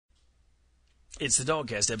It's the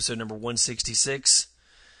DawgCast, episode number 166.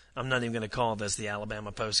 I'm not even going to call this the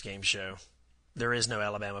Alabama postgame show. There is no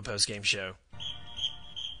Alabama postgame show.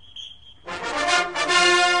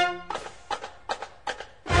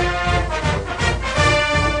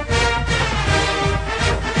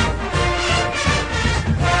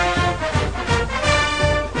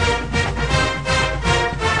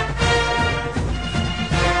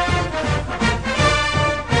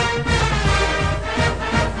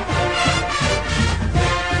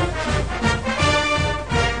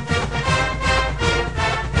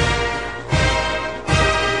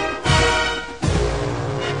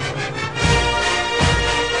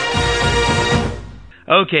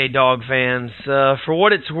 Okay, dog fans, for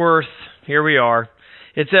what it's worth, here we are.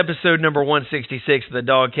 It's episode number 166 of the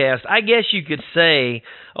DawgCast. I guess you could say,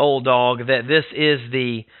 old dog, that this is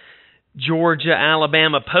the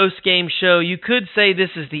Georgia-Alabama postgame show. You could say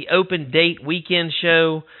this is the open date weekend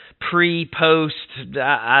show, pre-post.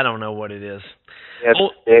 I don't know what it is.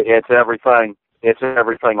 It's everything. It's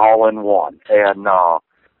everything all in one. And, I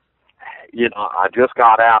just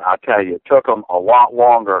got out. I tell you, it took them a lot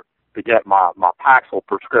longer to get my Paxil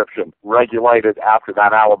prescription regulated after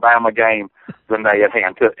that Alabama game than they had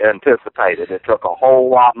anticipated. It took a whole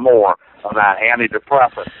lot more of that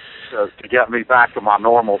antidepressant to get me back to my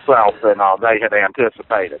normal self than they had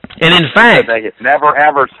anticipated. And in fact, they had never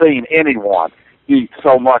ever seen anyone eat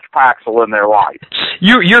so much Paxil in their life.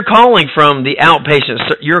 You're calling from the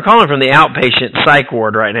outpatient. You're calling from the outpatient psych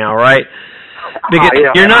ward right now, right? Because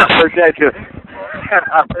you're not. I appreciate you.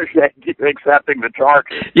 I appreciate you accepting the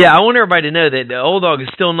charges. Yeah, I want everybody to know that the old dog is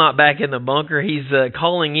still not back in the bunker. He's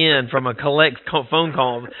calling in from a collect phone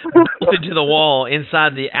call bolted to the wall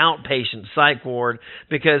inside the outpatient psych ward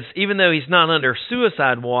because even though he's not under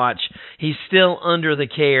suicide watch, he's still under the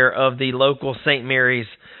care of the local St. Mary's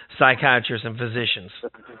psychiatrists and physicians.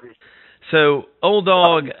 So, old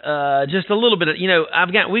dog, just a little bit of,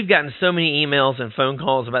 we've gotten so many emails and phone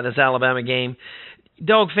calls about this Alabama game.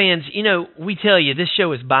 Dog fans, we tell you this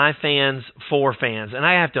show is by fans for fans, and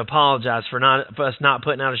I have to apologize for us not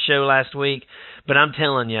putting out a show last week. But I'm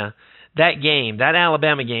telling you, that game, that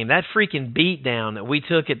Alabama game, that freaking beatdown that we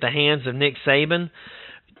took at the hands of Nick Saban,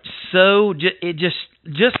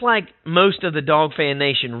 just like most of the Dog Fan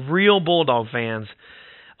Nation, real Bulldog fans,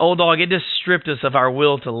 old dog, it just stripped us of our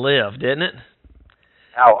will to live, didn't it?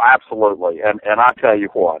 Oh, absolutely, and I tell you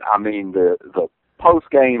what, I mean the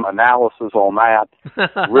post-game analysis on that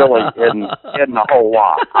really isn't a whole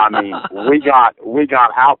lot. I mean, we got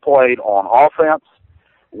outplayed on offense,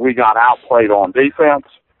 we got outplayed on defense,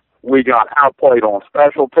 we got outplayed on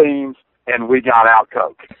special teams, and we got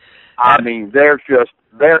outcoached. I mean, there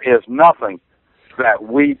is nothing that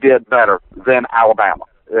we did better than Alabama.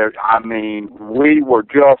 I mean, we were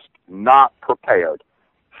just not prepared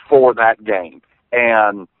for that game.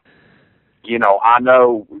 And I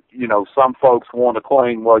know, some folks want to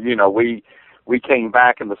claim, well, we came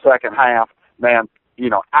back in the second half. Man,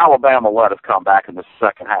 Alabama let us come back in the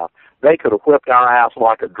second half. They could have whipped our ass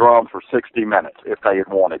like a drum for 60 minutes if they had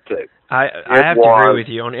wanted to. I have to agree with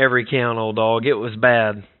you on every count, old dog. It was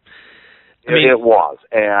bad. It was.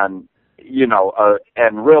 And,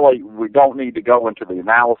 and really, we don't need to go into the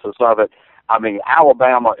analysis of it. I mean,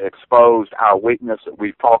 Alabama exposed our weakness that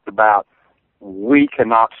we've talked about. We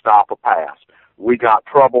cannot stop a pass. We got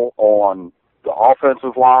trouble on the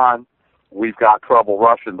offensive line. We've got trouble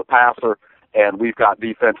rushing the passer, and we've got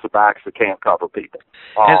defensive backs that can't cover people.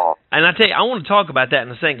 And I tell you, I want to talk about that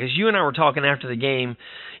in a second because you and I were talking after the game,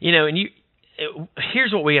 and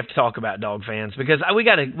here's what we have to talk about, dog fans, because we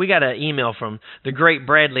got an email from the great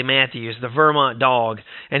Bradley Matthews, the Vermont dog,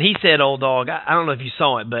 and he said, old dog, I don't know if you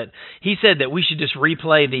saw it, but he said that we should just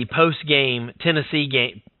replay the post-game Tennessee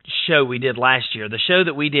game show we did last year. The show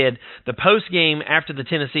that we did, the post-game after the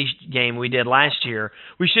Tennessee game we did last year,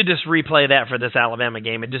 we should just replay that for this Alabama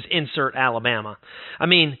game and just insert Alabama. I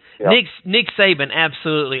mean, yep. Nick Saban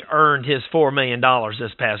absolutely earned his $4 million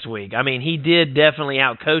this past week. I mean, he did definitely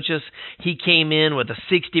outcoach us. He came in with a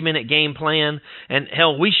 60-minute game plan, and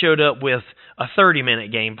hell, we showed up with a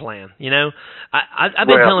 30-minute game plan. I've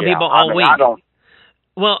been telling people all week.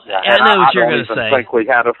 Well, yeah, I know what you're going to say. I don't even think we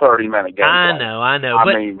had a 30-minute game. I know.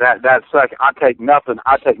 I mean, that second, I take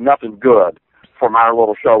nothing good from our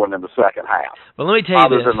little showing in the second half. Well, let me tell you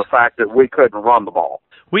other than the fact that we couldn't run the ball.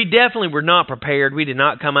 We definitely were not prepared. We did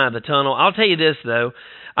not come out of the tunnel. I'll tell you this, though.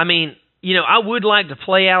 I mean, I would like to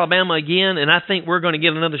play Alabama again, and I think we're going to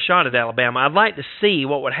get another shot at Alabama. I'd like to see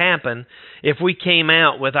what would happen if we came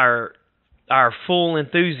out with our full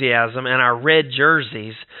enthusiasm and our red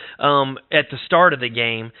jerseys at the start of the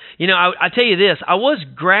game. I tell you this, I was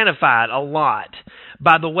gratified a lot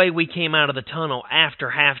by the way we came out of the tunnel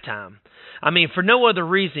after halftime. I mean, for no other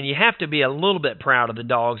reason, you have to be a little bit proud of the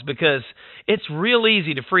Dogs because it's real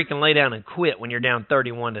easy to freaking lay down and quit when you're down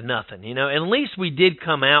 31-0. You know, at least we did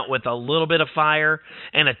come out with a little bit of fire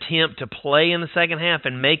and attempt to play in the second half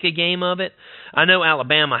and make a game of it. I know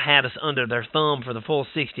Alabama had us under their thumb for the full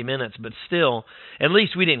 60 minutes, but still, at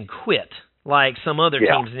least we didn't quit like some other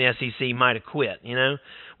teams in the SEC might have quit. You know,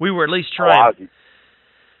 we were at least trying.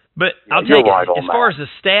 But I'll tell you, as far as the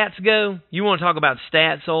stats go, you want to talk about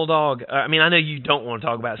stats, old dog? I mean, I know you don't want to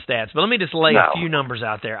talk about stats, but let me just lay a few numbers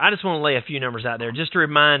out there. I just want to lay a few numbers out there just to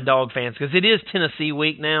remind Dog fans, because it is Tennessee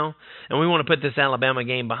week now, and we want to put this Alabama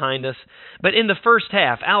game behind us. But in the first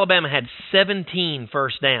half, Alabama had 17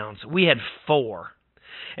 first downs. We had 4.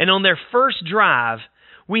 And on their first drive,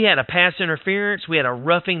 we had a pass interference. We had a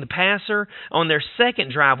roughing the passer. On their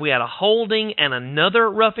second drive, we had a holding and another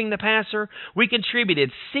roughing the passer. We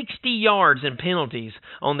contributed 60 yards in penalties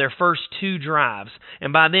on their first 2 drives.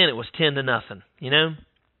 And by then, it was 10-0, you know?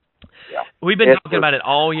 Yeah. We've been talking about it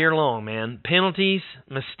all year long, man. Penalties,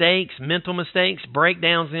 mistakes, mental mistakes,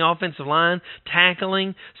 breakdowns in the offensive line,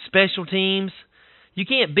 tackling, special teams. You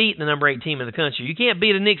can't beat the number 8 team in the country. You can't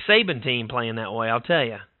beat a Nick Saban team playing that way, I'll tell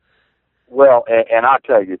you. Well, and I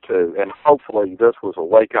tell you, too, and hopefully this was a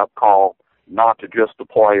wake-up call, not to just the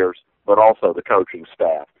players, but also the coaching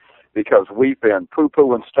staff, because we've been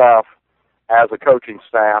poo-pooing stuff as a coaching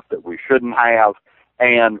staff that we shouldn't have,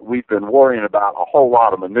 and we've been worrying about a whole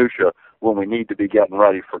lot of minutia when we need to be getting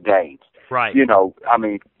ready for games. Right. You know, I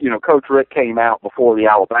mean, you know, Coach Rick came out before the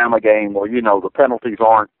Alabama game where, you know, the penalties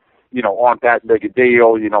aren't that big a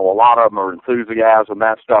deal. You know, a lot of them are enthusiasm,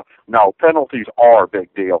 that stuff. No, penalties are a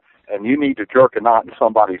big deal. And you need to jerk a knot in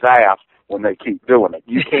somebody's ass when they keep doing it.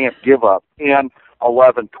 You can't give up 10,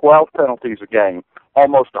 11, 12 penalties a game,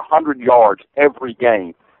 almost 100 yards every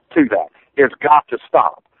game to that. It's got to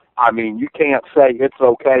stop. I mean, you can't say it's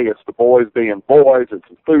okay, it's the boys being boys, it's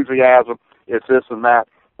enthusiasm, it's this and that.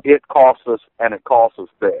 It costs us, and it costs us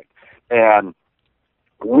big. And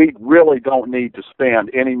we really don't need to spend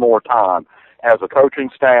any more time as a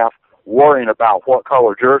coaching staff worrying about what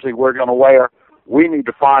color jersey we're going to wear. We need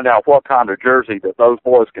to find out what kind of jersey that those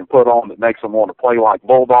boys can put on that makes them want to play like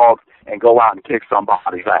Bulldogs and go out and kick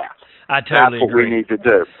somebody's ass. I totally That's what agree. we need to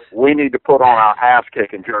do. We need to put on our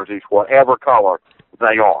ass-kicking jerseys, whatever color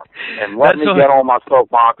they are. And let me get on my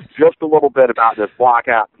soapbox just a little bit about this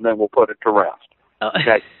blackout, and then we'll put it to rest.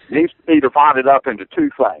 Okay? It needs to be divided up into 2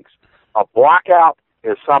 things. A blackout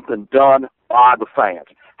is something done by the fans.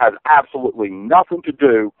 Has absolutely nothing to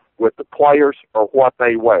do with the players or what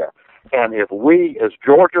they wear. And if we, as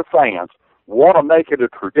Georgia fans, want to make it a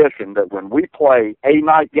tradition that when we play a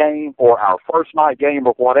night game or our first night game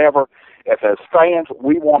or whatever, if as fans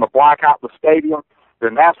we want to black out the stadium,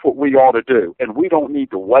 then that's what we ought to do. And we don't need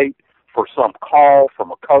to wait for some call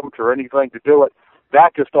from a coach or anything to do it.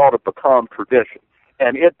 That just ought to become tradition.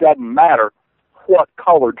 And it doesn't matter what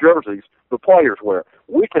color jerseys the players wear.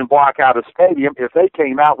 We can black out a stadium if they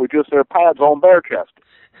came out with just their pads on bare chest.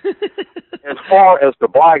 As far as the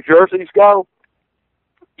black jerseys go,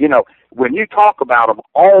 you know, when you talk about them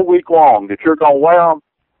all week long that you're going to wear them,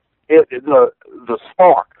 the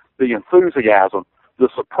spark, the enthusiasm, the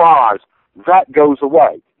surprise, that goes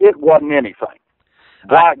away. It wasn't anything.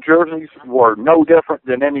 Black jerseys were no different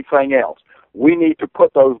than anything else. We need to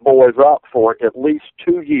put those boys up for at least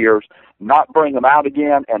 2 years, not bring them out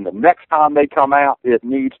again, and the next time they come out, it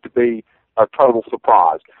needs to be a total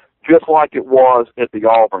surprise, just like it was at the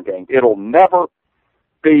Auburn game. It'll never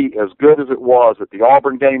be as good as it was at the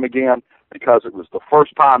Auburn game again because it was the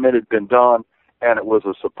first time it had been done, and it was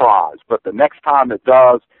a surprise. But the next time it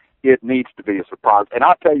does, it needs to be a surprise. And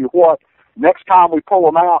I tell you what, next time we pull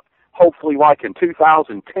them out, hopefully like in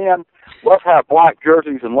 2010, let's have black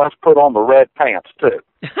jerseys and let's put on the red pants too.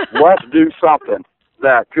 Let's do something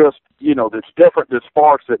that just, you know, that's different, that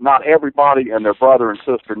sparks that not everybody and their brother and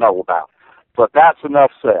sister know about. But that's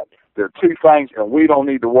enough said. There are 2 things, and we don't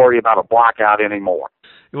need to worry about a blackout anymore.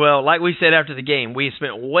 Well, like we said after the game, we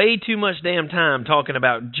spent way too much damn time talking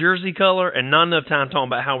about jersey color and not enough time talking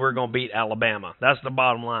about how we're going to beat Alabama. That's the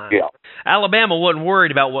bottom line. Yeah. Alabama wasn't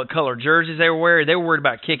worried about what color jerseys they were wearing. They were worried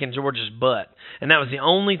about kicking Georgia's butt, and that was the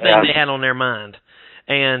only thing they had on their mind.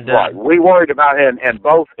 And right, we worried about it, and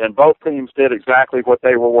both teams did exactly what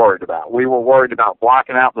they were worried about. We were worried about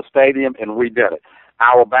blocking out the stadium, and we did it.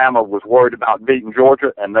 Alabama was worried about beating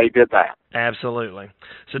Georgia, and they did that. Absolutely.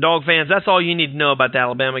 So, Dog fans, that's all you need to know about the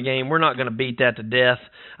Alabama game. We're not going to beat that to death.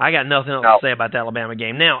 I got nothing else to say about the Alabama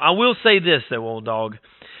game. Now, I will say this, though, old dog.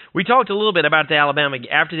 we talked a little bit about the Alabama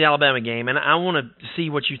after the Alabama game, and I want to see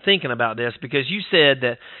what you're thinking about this, because you said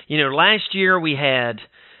that last year we had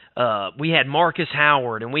Marcus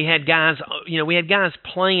Howard, and we had guys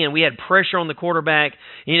playing. We had pressure on the quarterback,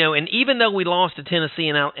 and even though we lost to Tennessee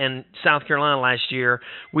and South Carolina last year,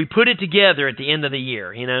 we put it together at the end of the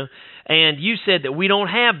year, And you said that we don't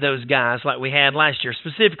have those guys like we had last year,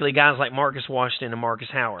 specifically guys like Marcus Washington and Marcus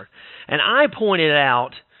Howard. And I pointed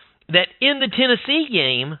out that in the Tennessee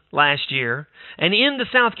game last year and in the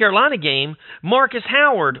South Carolina game, Marcus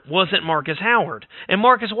Howard wasn't Marcus Howard, and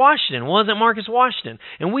Marcus Washington wasn't Marcus Washington.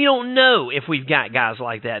 And we don't know if we've got guys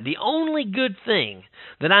like that. The only good thing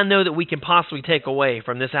that I know that we can possibly take away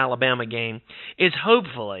from this Alabama game is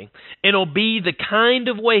hopefully it'll be the kind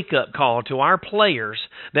of wake-up call to our players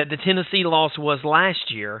that the Tennessee loss was last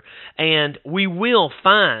year, and we will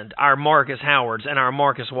find our Marcus Howards and our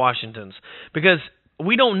Marcus Washingtons, because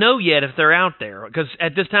we don't know yet if they're out there, because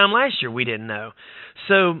at this time last year we didn't know.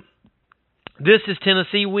 So this is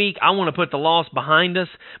Tennessee week. I want to put the loss behind us,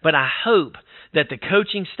 but I hope that the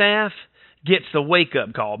coaching staff gets the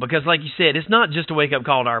wake-up call, because like you said, it's not just a wake-up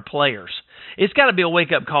call to our players. It's got to be a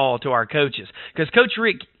wake-up call to our coaches, because Coach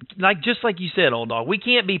Rick, just like you said, old dog, we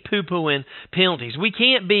can't be poo-pooing penalties. We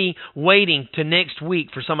can't be waiting to next week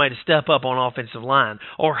for somebody to step up on offensive line,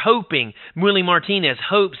 or hoping Willie Martinez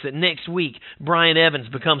hopes that next week Brian Evans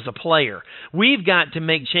becomes a player. We've got to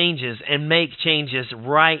make changes, and make changes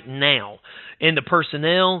right now in the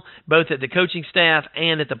personnel, both at the coaching staff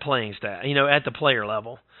and at the playing staff, at the player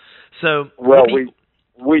level. So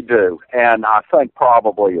we do, and I think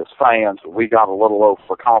probably as fans we got a little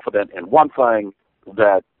overconfident. And one thing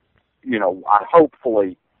that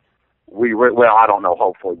hopefully I don't know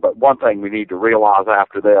hopefully, but one thing we need to realize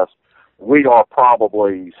after this, we are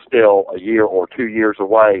probably still a year or 2 years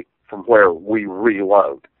away from where we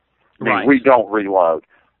reload. I mean, we don't reload.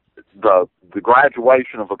 The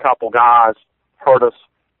graduation of a couple guys hurt us,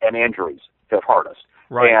 and injuries have hurt us.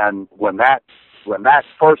 Right. And when that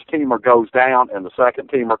first teamer goes down and the second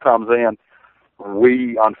teamer comes in,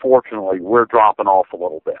 we're dropping off a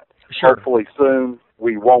little bit. Sure. Hopefully soon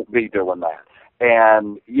we won't be doing that.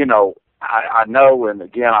 And, I know, and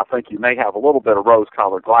again, I think you may have a little bit of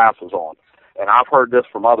rose-colored glasses on, and I've heard this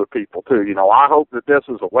from other people too. I hope that this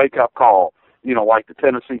is a wake-up call, like the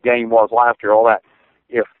Tennessee game was last year, all that.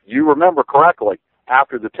 If you remember correctly,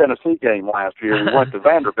 after the Tennessee game last year, we went to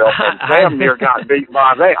Vanderbilt and damn near got beat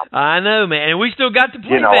by them. I know, man. And we still got to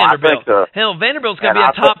play Vanderbilt. Hell, Vanderbilt's going to be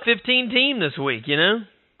a top 15 team this week,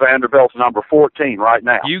 Vanderbilt's number 14 right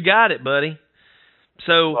now. You got it, buddy.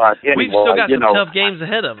 So anyway, we've still got some tough games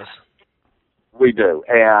ahead of us. We do.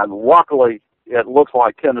 And luckily, it looks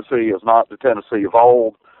like Tennessee is not the Tennessee of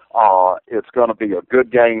old. It's going to be a good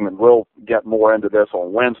game, and we'll get more into this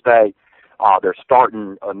on Wednesday. They're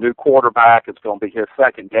starting a new quarterback. It's going to be his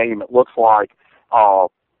second game, it looks like.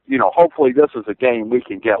 Hopefully this is a game we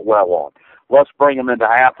can get well on. Let's bring them into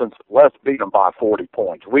Athens. Let's beat them by 40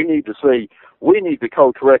 points. We need to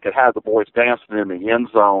coach Rick and have the boys dancing in the end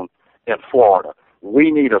zone in Florida. We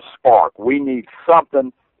need a spark. We need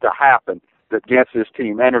something to happen that gets this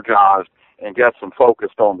team energized and gets them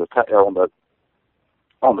focused on the task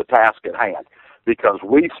at hand, because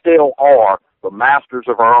we still are the masters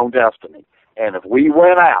of our own destiny. And if we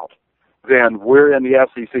win out, then we're in the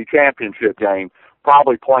SEC championship game,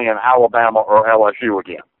 probably playing Alabama or LSU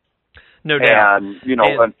again. No doubt. And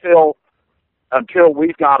until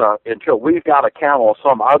we've got to count on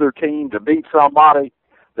some other team to beat somebody,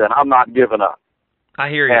 then I'm not giving up. I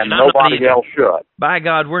hear you. And nobody else should. By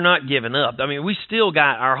God, we're not giving up. I mean, we still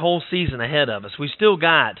got our whole season ahead of us. We still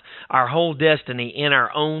got our whole destiny in our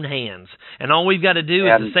own hands. And all we've got to do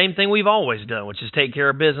is the same thing we've always done, which is take care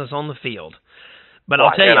of business on the field. But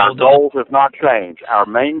I'll tell you, our goals have not changed. Our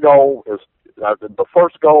main goal is, the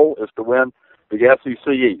first goal is to win the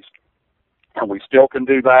SEC East. And we still can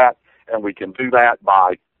do that, and we can do that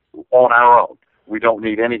on our own. We don't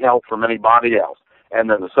need any help from anybody else. And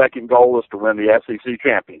then the second goal is to win the SEC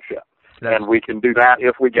championship. And we can do that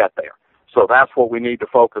if we get there. So that's what we need to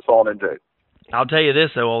focus on and do. I'll tell you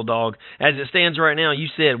this, though, old dog. As it stands right now, you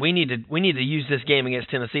said we need to use this game against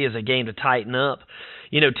Tennessee as a game to tighten up.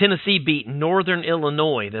 Tennessee beat Northern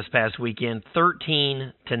Illinois this past weekend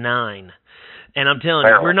 13-9. And I'm telling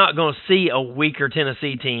you, we're not going to see a weaker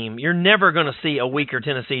Tennessee team. You're never going to see a weaker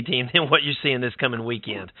Tennessee team than what you're seeing this coming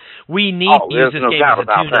weekend. We need to use this game as a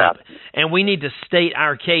tune-up, and we need to state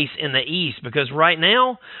our case in the East, because right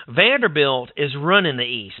now Vanderbilt is running the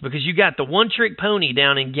East, because you got the one-trick pony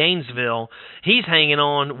down in Gainesville. He's hanging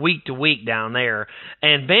on week to week down there.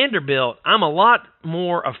 And Vanderbilt, I'm a lot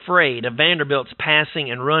more afraid of Vanderbilt's passing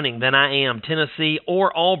and running than I am Tennessee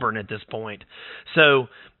or Auburn at this point. So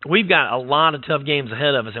we've got a lot of tough games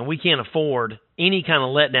ahead of us, and we can't afford any kind of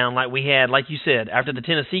letdown like we had. Like you said, after the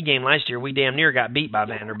Tennessee game last year, we damn near got beat by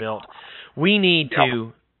Vanderbilt. We need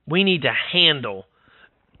to handle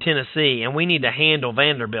Tennessee, and we need to handle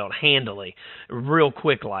Vanderbilt handily, real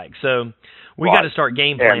quick like. So we got to start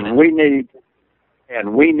game planning.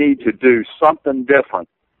 And we need to do something different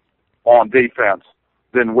on defense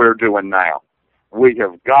than we're doing now. We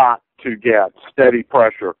have got to get steady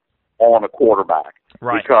pressure on a quarterback.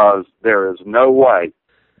 Right. Because there is no way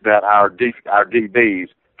that our DBs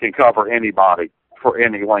can cover anybody for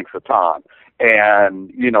any length of time. And,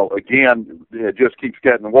 again, it just keeps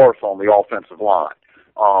getting worse on the offensive line.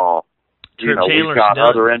 We've got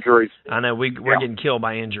other injuries. I know, we're getting killed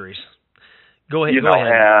by injuries. Go ahead.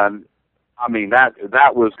 And I mean that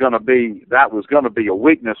was going to be a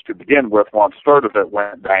weakness to begin with. Once Sturdivant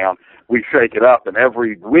went down, we shake it up, and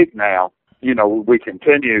every week now, we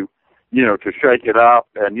continue to shake it up,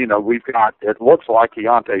 and, we've got, it looks like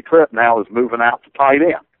Keontae Tripp now is moving out to tight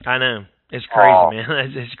end. I know. It's crazy,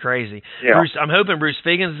 man. It's crazy. Yeah. I'm hoping Bruce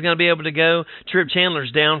Figgins is going to be able to go. Tripp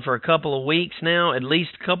Chandler's down for a couple of weeks now, at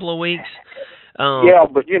least a couple of weeks.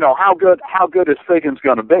 But, how good is Figgins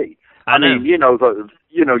going to be? I mean, he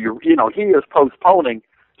is postponing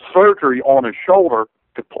surgery on his shoulder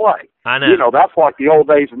to play. I know. That's like the old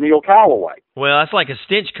days of Neil Callaway. Well, that's like a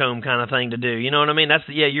Stinchcomb kind of thing to do. You know what I mean?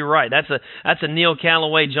 You're right. That's a Neil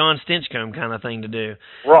Callaway, John Stinchcomb kind of thing to do.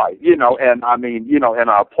 Right. And I mean, and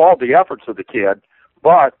I applaud the efforts of the kid,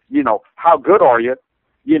 but, how good are you,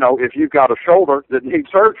 if you've got a shoulder that needs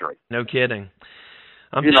surgery? No kidding.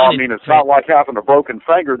 It's not like having a broken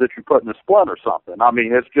finger that you put in a splint or something. I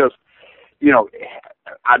mean, it's just,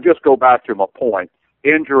 I just go back to my point.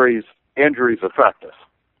 Injuries affect us.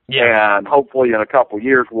 Yeah. And hopefully in a couple of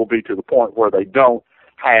years we'll be to the point where they don't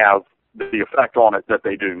have the effect on it that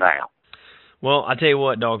they do now. Well, I tell you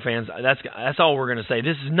what, Dog fans, that's all we're going to say.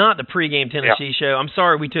 This is not the pregame Tennessee show. I'm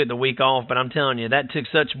sorry we took the week off, but I'm telling you, that took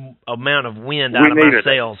such amount of wind out of my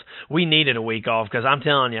sails. We needed a week off, because I'm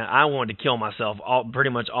telling you, I wanted to kill myself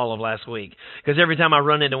pretty much all of last week. Because every time I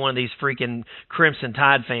run into one of these freaking Crimson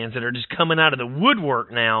Tide fans that are just coming out of the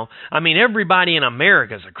woodwork now, I mean, everybody in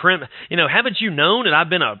America is a Crimson. Haven't you known that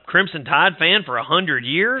I've been a Crimson Tide fan for 100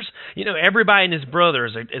 years? Everybody and his brother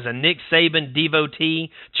is a Nick Saban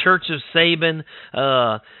devotee, Church of Saban.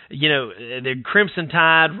 The Crimson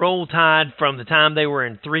Tide, Roll Tide from the time they were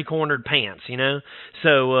in three-cornered pants,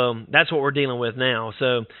 So that's what we're dealing with now.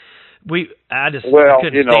 So I just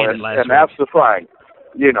couldn't stand it last week. And that's the thing.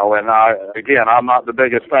 And I'm not the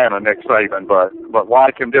biggest fan of Nick Saban, but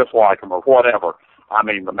like him, dislike him, or whatever. I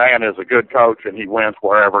mean, the man is a good coach, and he wins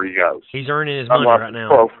wherever he goes. He's earning his money right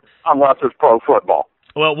now. Unless it's pro football.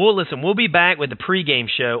 Well, we'll be back with the pregame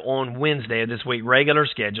show on Wednesday of this week, regular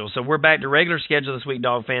schedule. So we're back to regular schedule this week,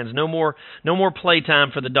 Dog fans. No more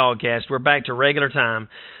playtime for the DawgCast. We're back to regular time.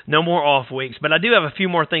 No more off weeks. But I do have a few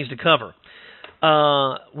more things to cover.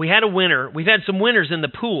 We had a winner. We've had some winners in the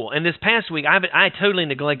pool. And this past week, I totally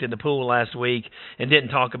neglected the pool last week and didn't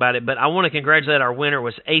talk about it. But I want to congratulate our winner.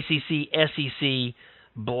 Was ACC SEC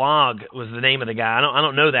Blog was the name of the guy. I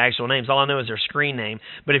don't know the actual names. All I know is their screen name.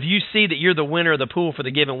 But if you see that you're the winner of the pool for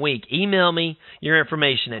the given week, email me your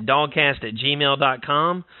information at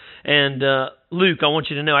dawgcast@gmail.com. And Luke, I want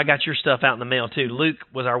you to know I got your stuff out in the mail too. Luke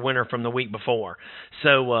was our winner from the week before.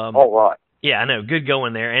 So all right. Yeah, I know. Good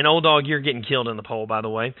going there. And Old Dog, you're getting killed in the poll, by the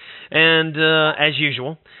way. And as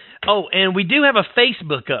usual. Oh, and we do have a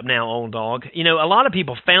Facebook up now, Old Dog. A lot of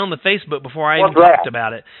people found the Facebook before I even talked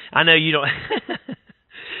about it. I know you don't.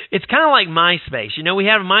 It's kind of like MySpace. We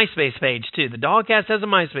have a MySpace page, too. The DawgCast has a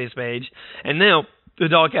MySpace page, and now the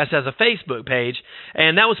DawgCast has a Facebook page,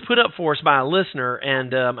 and that was put up for us by a listener,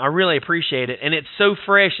 and I really appreciate it. And it's so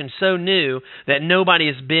fresh and so new that nobody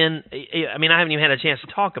has been – I haven't even had a chance to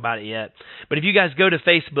talk about it yet. But if you guys go to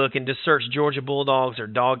Facebook and just search Georgia Bulldogs or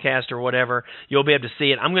DawgCast or whatever, you'll be able to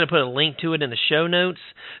see it. I'm going to put a link to it in the show notes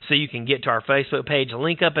so you can get to our Facebook page.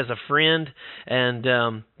 Link up as a friend,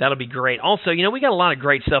 and that'll be great. Also, we got a lot of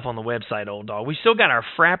great stuff on the website, Old Dog. We still got our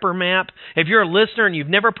Frapper map. If you're a listener and you've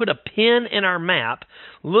never put a pin in our map,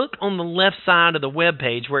 look on the left side of the web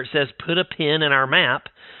page where it says put a pin in our map,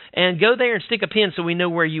 and go there and stick a pin so we know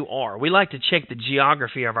where you are. We like to check the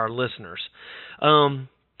geography of our listeners.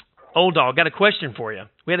 Old Dog, got a question for you.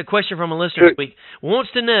 We had a question from a listener this week. Wants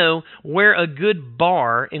to know where a good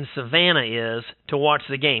bar in Savannah is to watch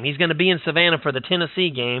the game. He's going to be in Savannah for the Tennessee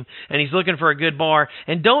game, and he's looking for a good bar.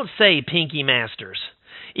 And don't say Pinky Masters.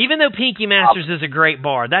 Even though Pinky Masters is a great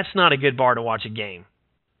bar, that's not a good bar to watch a game.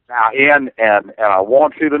 Now, and I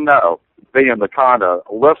want you to know, being the kind of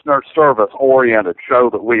listener service-oriented show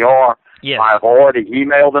that we are, yes. I've already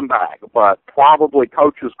emailed him back, but probably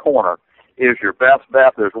Coach's Corner is your best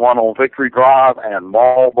bet. There's one on Victory Drive and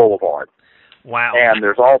Mall Boulevard. Wow. And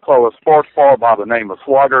there's also a sports bar by the name of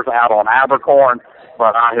Sluggers out on Abercorn,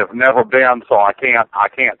 but I have never been, so I can't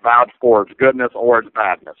vouch for its goodness or its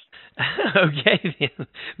badness. Okay, then.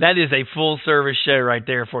 That is a full-service show right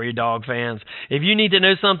there for you, Dog fans. If you need to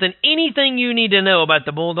know something, anything you need to know about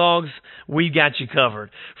the Bulldogs, we've got you covered.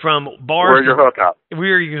 From bars, we're your hookup.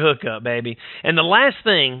 We're your hookup, baby. And the last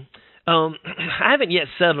thing, I haven't yet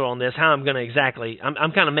settled on this, how I'm going to exactly,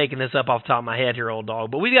 I'm kind of making this up off the top of my head here, Old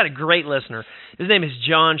Dog, but we've got a great listener. His name is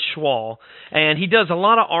John Schwall, and he does a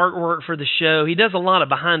lot of artwork for the show. He does a lot of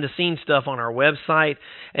behind-the-scenes stuff on our website,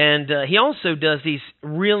 and he also does these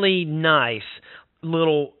really nice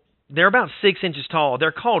little, they're about 6 inches tall.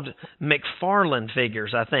 They're called McFarland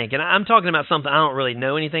figures, I think. And I'm talking about something I don't really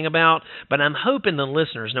know anything about, but I'm hoping the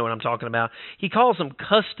listeners know what I'm talking about. He calls them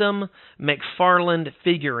custom McFarland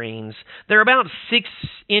figurines. They're about 6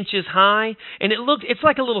 inches high, and it's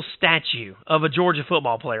like a little statue of a Georgia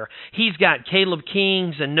football player. He's got Caleb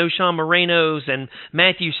Kings and Noshawn Morenos and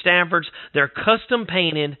Matthew Staffords. They're custom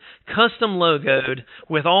painted, custom logoed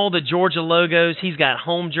with all the Georgia logos. He's got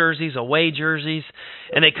home jerseys, away jerseys,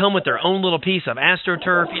 and they come with their own little piece of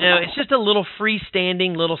AstroTurf. You know, it's just a little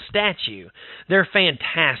freestanding little statue. They're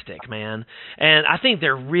fantastic, man. And I think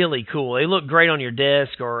they're really cool. They look great on your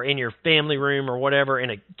desk or in your family room or whatever,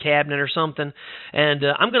 in a cabinet or something. And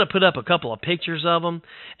I'm going to put up a couple of pictures of them.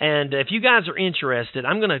 And if you guys are interested,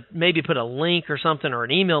 I'm going to maybe put a link or something or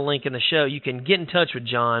an email link in the show. You can get in touch with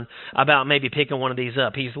John about maybe picking one of these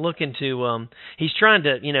up. He's looking to, he's trying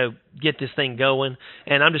to, get this thing going,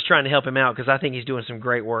 and I'm just trying to help him out because I think he's doing some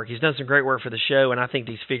great work. He's done some great work for the show, and I think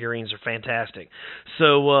these figurines are fantastic.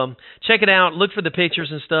 So check it out, look for the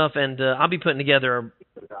pictures and stuff, and I'll be putting together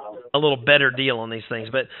a little better deal on these things.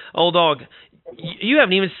 But, Old Dog, you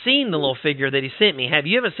haven't even seen the little figure that he sent me, have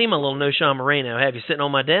you? You haven't seen my little Noshawn Moreno, have you, sitting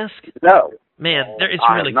on my desk? No. Man, it's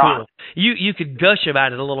really cool. You could gush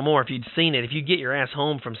about it a little more if you'd seen it. If you get your ass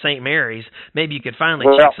home from St. Mary's, maybe you could finally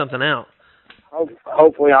check something out.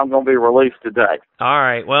 Hopefully I'm going to be released today. All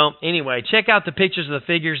right. Well, anyway, check out the pictures of the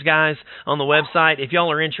figures, guys, on the website. If y'all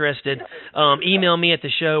are interested, email me at the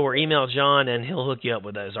show or email John, and he'll hook you up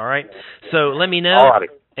with those, all right? So let me know. All righty.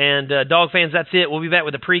 And, Dog fans, that's it. We'll be back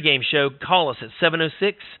with a pregame show. Call us at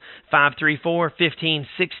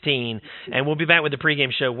 706-534-1516. And we'll be back with the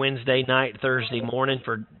pregame show Wednesday night, Thursday morning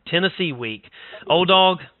for Tennessee week. Old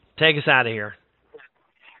Dog, take us out of here.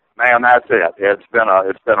 Man, that's it. It's been a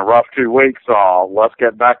rough 2 weeks. Let's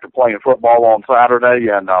get back to playing football on Saturday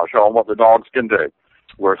and show them what the Dogs can do.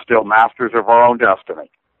 We're still masters of our own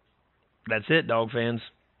destiny. That's it, Dog fans.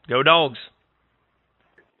 Go Dogs.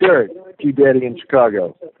 Derek, Q-Daddy in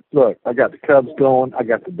Chicago. Look, I got the Cubs going. I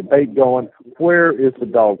got the debate going. Where is the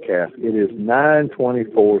DawgCast? It is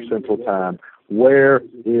 9:24 Central Time. Where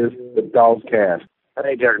is the DawgCast?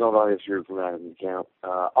 Hey, Derek, no longer it's Drew from Adams Account.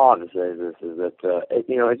 All I have to say this is that,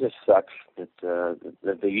 it just sucks that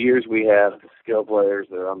the years we have, the skill players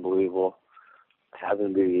that are unbelievable,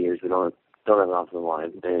 haven't been the years we don't have an offensive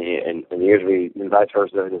line. And the years and vice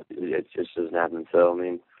versa, it just doesn't happen. So, I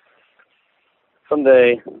mean,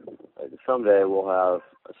 someday we'll have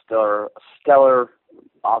a stellar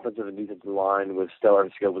offensive and defensive line with stellar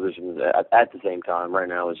skill positions at the same time. Right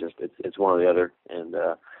now, it's one or the other. And,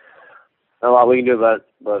 not a lot we can do about it,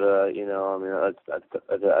 but that's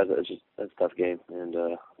a tough game, and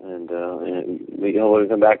we hope we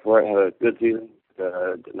come back for it, have a good season.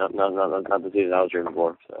 Not the season I was dreaming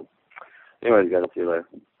for. So, anyways, guys, I'll see you later.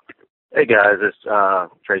 Hey guys, it's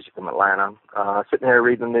Tracy from Atlanta. Sitting here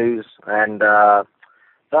reading the news and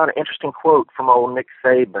found an interesting quote from old Nick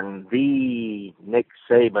Saban, the Nick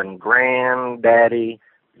Saban, granddaddy,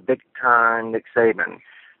 big time Nick Saban,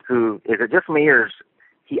 who is it just me or is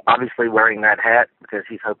he obviously wearing that hat because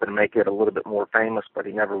he's hoping to make it a little bit more famous, but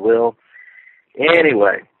he never will.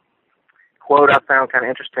 Anyway, quote I found kind of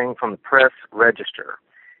interesting from the Press Register,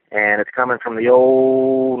 and it's coming from the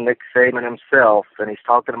old Nick Saban himself, and he's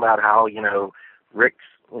talking about how, Rick's,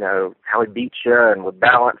 how he beats you and with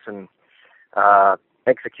balance and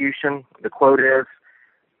execution. The quote is,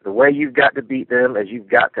 "The way you've got to beat them is you've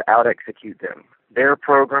got to out-execute them." Their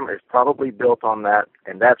program is probably built on that,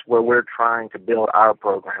 and that's where we're trying to build our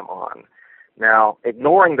program on. Now,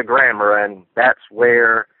 ignoring the grammar, and that's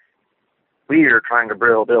where we're trying to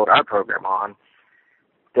build our program on,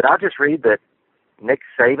 did I just read that Nick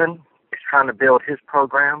Saban is trying to build his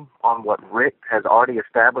program on what Rick has already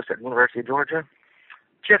established at the University of Georgia?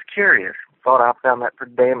 Just curious. Thought I found that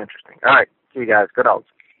pretty damn interesting. All right, see you guys. Good dogs.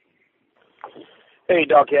 Hey,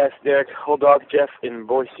 DawgCast, Derek, old dog Jeff in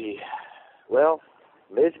Boise. Well,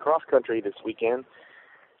 made cross country this weekend.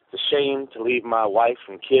 It's a shame to leave my wife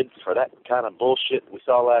and kids for that kind of bullshit we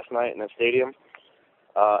saw last night in the stadium,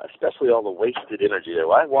 especially all the wasted energy there.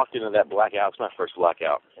 When I walked into that blackout, it's my first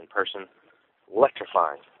blackout in person.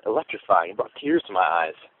 Electrifying. It brought tears to my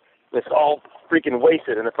eyes. It's all freaking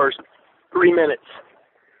wasted in the first 3 minutes.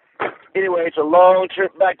 Anyway, it's a long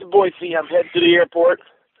trip back to Boise. I'm headed to the airport.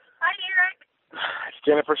 Hi, Derek. It's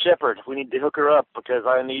Jennifer Shepard. We need to hook her up because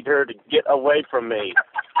I need her to get away from me.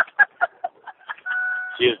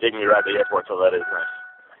 She is digging me right at the airport, so that is nice.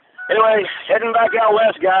 Anyway, heading back out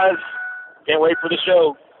west, guys. Can't wait for the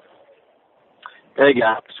show. Hey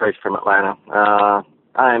guys, Trace from Atlanta.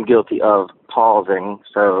 I am guilty of pausing,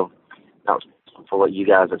 so that was for what you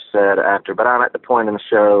guys have said after, but I'm at the point in the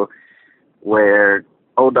show where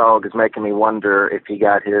old dog is making me wonder if he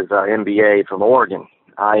got his MBA from Oregon.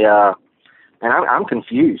 I'm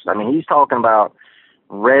confused. I mean, he's talking about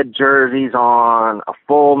red jerseys on a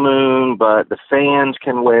full moon, but the fans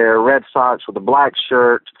can wear Red Sox with a black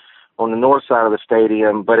shirt on the north side of the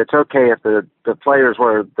stadium, but it's okay if the players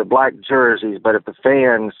wear the black jerseys, but if the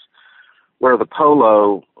fans wear the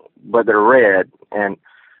polo, but they're red. And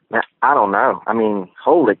I don't know. I mean,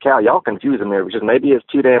 holy cow, y'all confusing me, which is maybe it's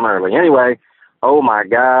too damn early. Anyway, oh my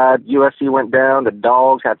God, USC went down. The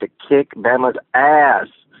Dogs have to kick Bama's ass.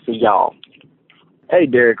 See y'all. Hey,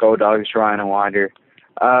 Derek, old dog, it's Ryan and Winder.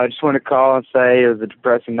 I just want to call and say it was a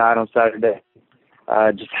depressing night on Saturday.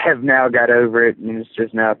 Just have now got over it, and it's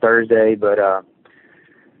just now Thursday. But,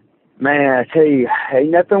 man, I tell you, ain't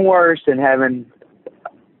nothing worse than having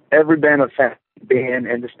every Bama fan being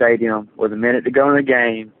in the stadium with a minute to go in the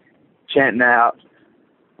game, chanting out,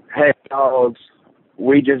 "Hey, Dogs,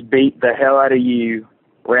 we just beat the hell out of you.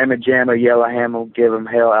 Ramma Jamma, Yellowhammer, give them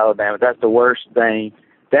hell, Alabama." That's the worst thing.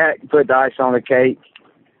 That put the ice on the cake.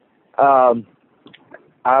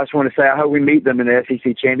 I just want to say I hope we meet them in the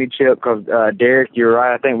SEC championship because, Derek, you're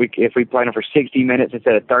right. I think if we played them for 60 minutes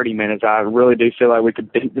instead of 30 minutes, I really do feel like we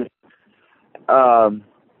could beat them.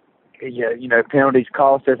 Yeah, penalties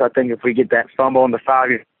cost us. I think if we get that fumble on the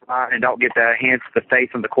 5-yard line and don't get that hand to the face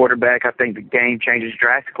of the quarterback, I think the game changes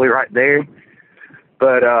drastically right there.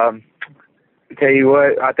 But tell you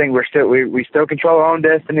what, I think we still control our own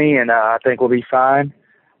destiny, and I think we'll be fine.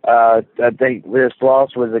 I think this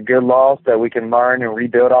loss was a good loss that we can learn and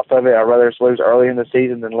rebuild off of it. I'd rather us lose early in the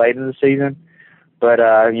season than late in the season. But,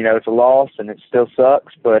 it's a loss, and it still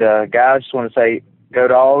sucks. But, guys, just want to say go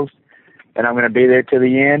Dogs, and I'm going to be there to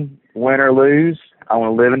the end. Win or lose, I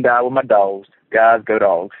want to live and die with my Dogs. Guys, go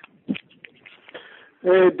Dogs.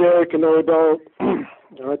 Hey, Derek and old dog.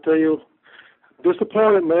 I tell you,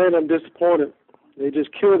 disappointed, man. I'm disappointed. They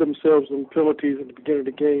just killed themselves in penalties at the beginning of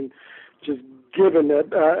the game, just giving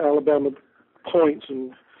that Alabama points.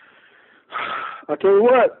 And I tell you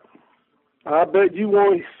what, I bet you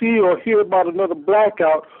won't see or hear about another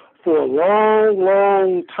blackout for a long,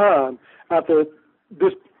 long time after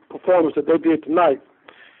this performance that they did tonight.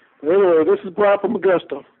 But anyway, this is Brian from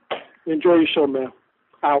Augusta. Enjoy your show, man.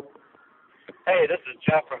 Out. Hey, this is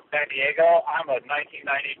Jeff from San Diego. I'm a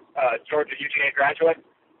 1990 Georgia UGA graduate,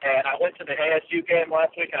 and I went to the ASU game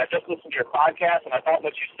last week, and I just listened to your podcast, and I thought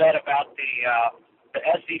what you said about the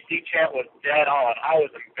SEC chant was dead on. I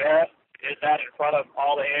was embarrassed to do that in front of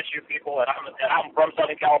all the ASU people, and I'm from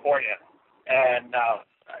Southern California, and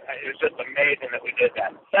it was just amazing that we did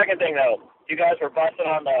that. Second thing, though, you guys were busting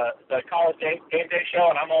on the college game day show,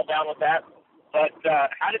 and I'm all down with that. But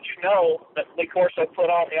how did you know that Lee Corso put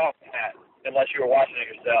on the off hat unless you were watching it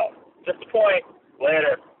yourself? Just a point.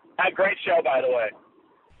 Later. Had a great show, by the way.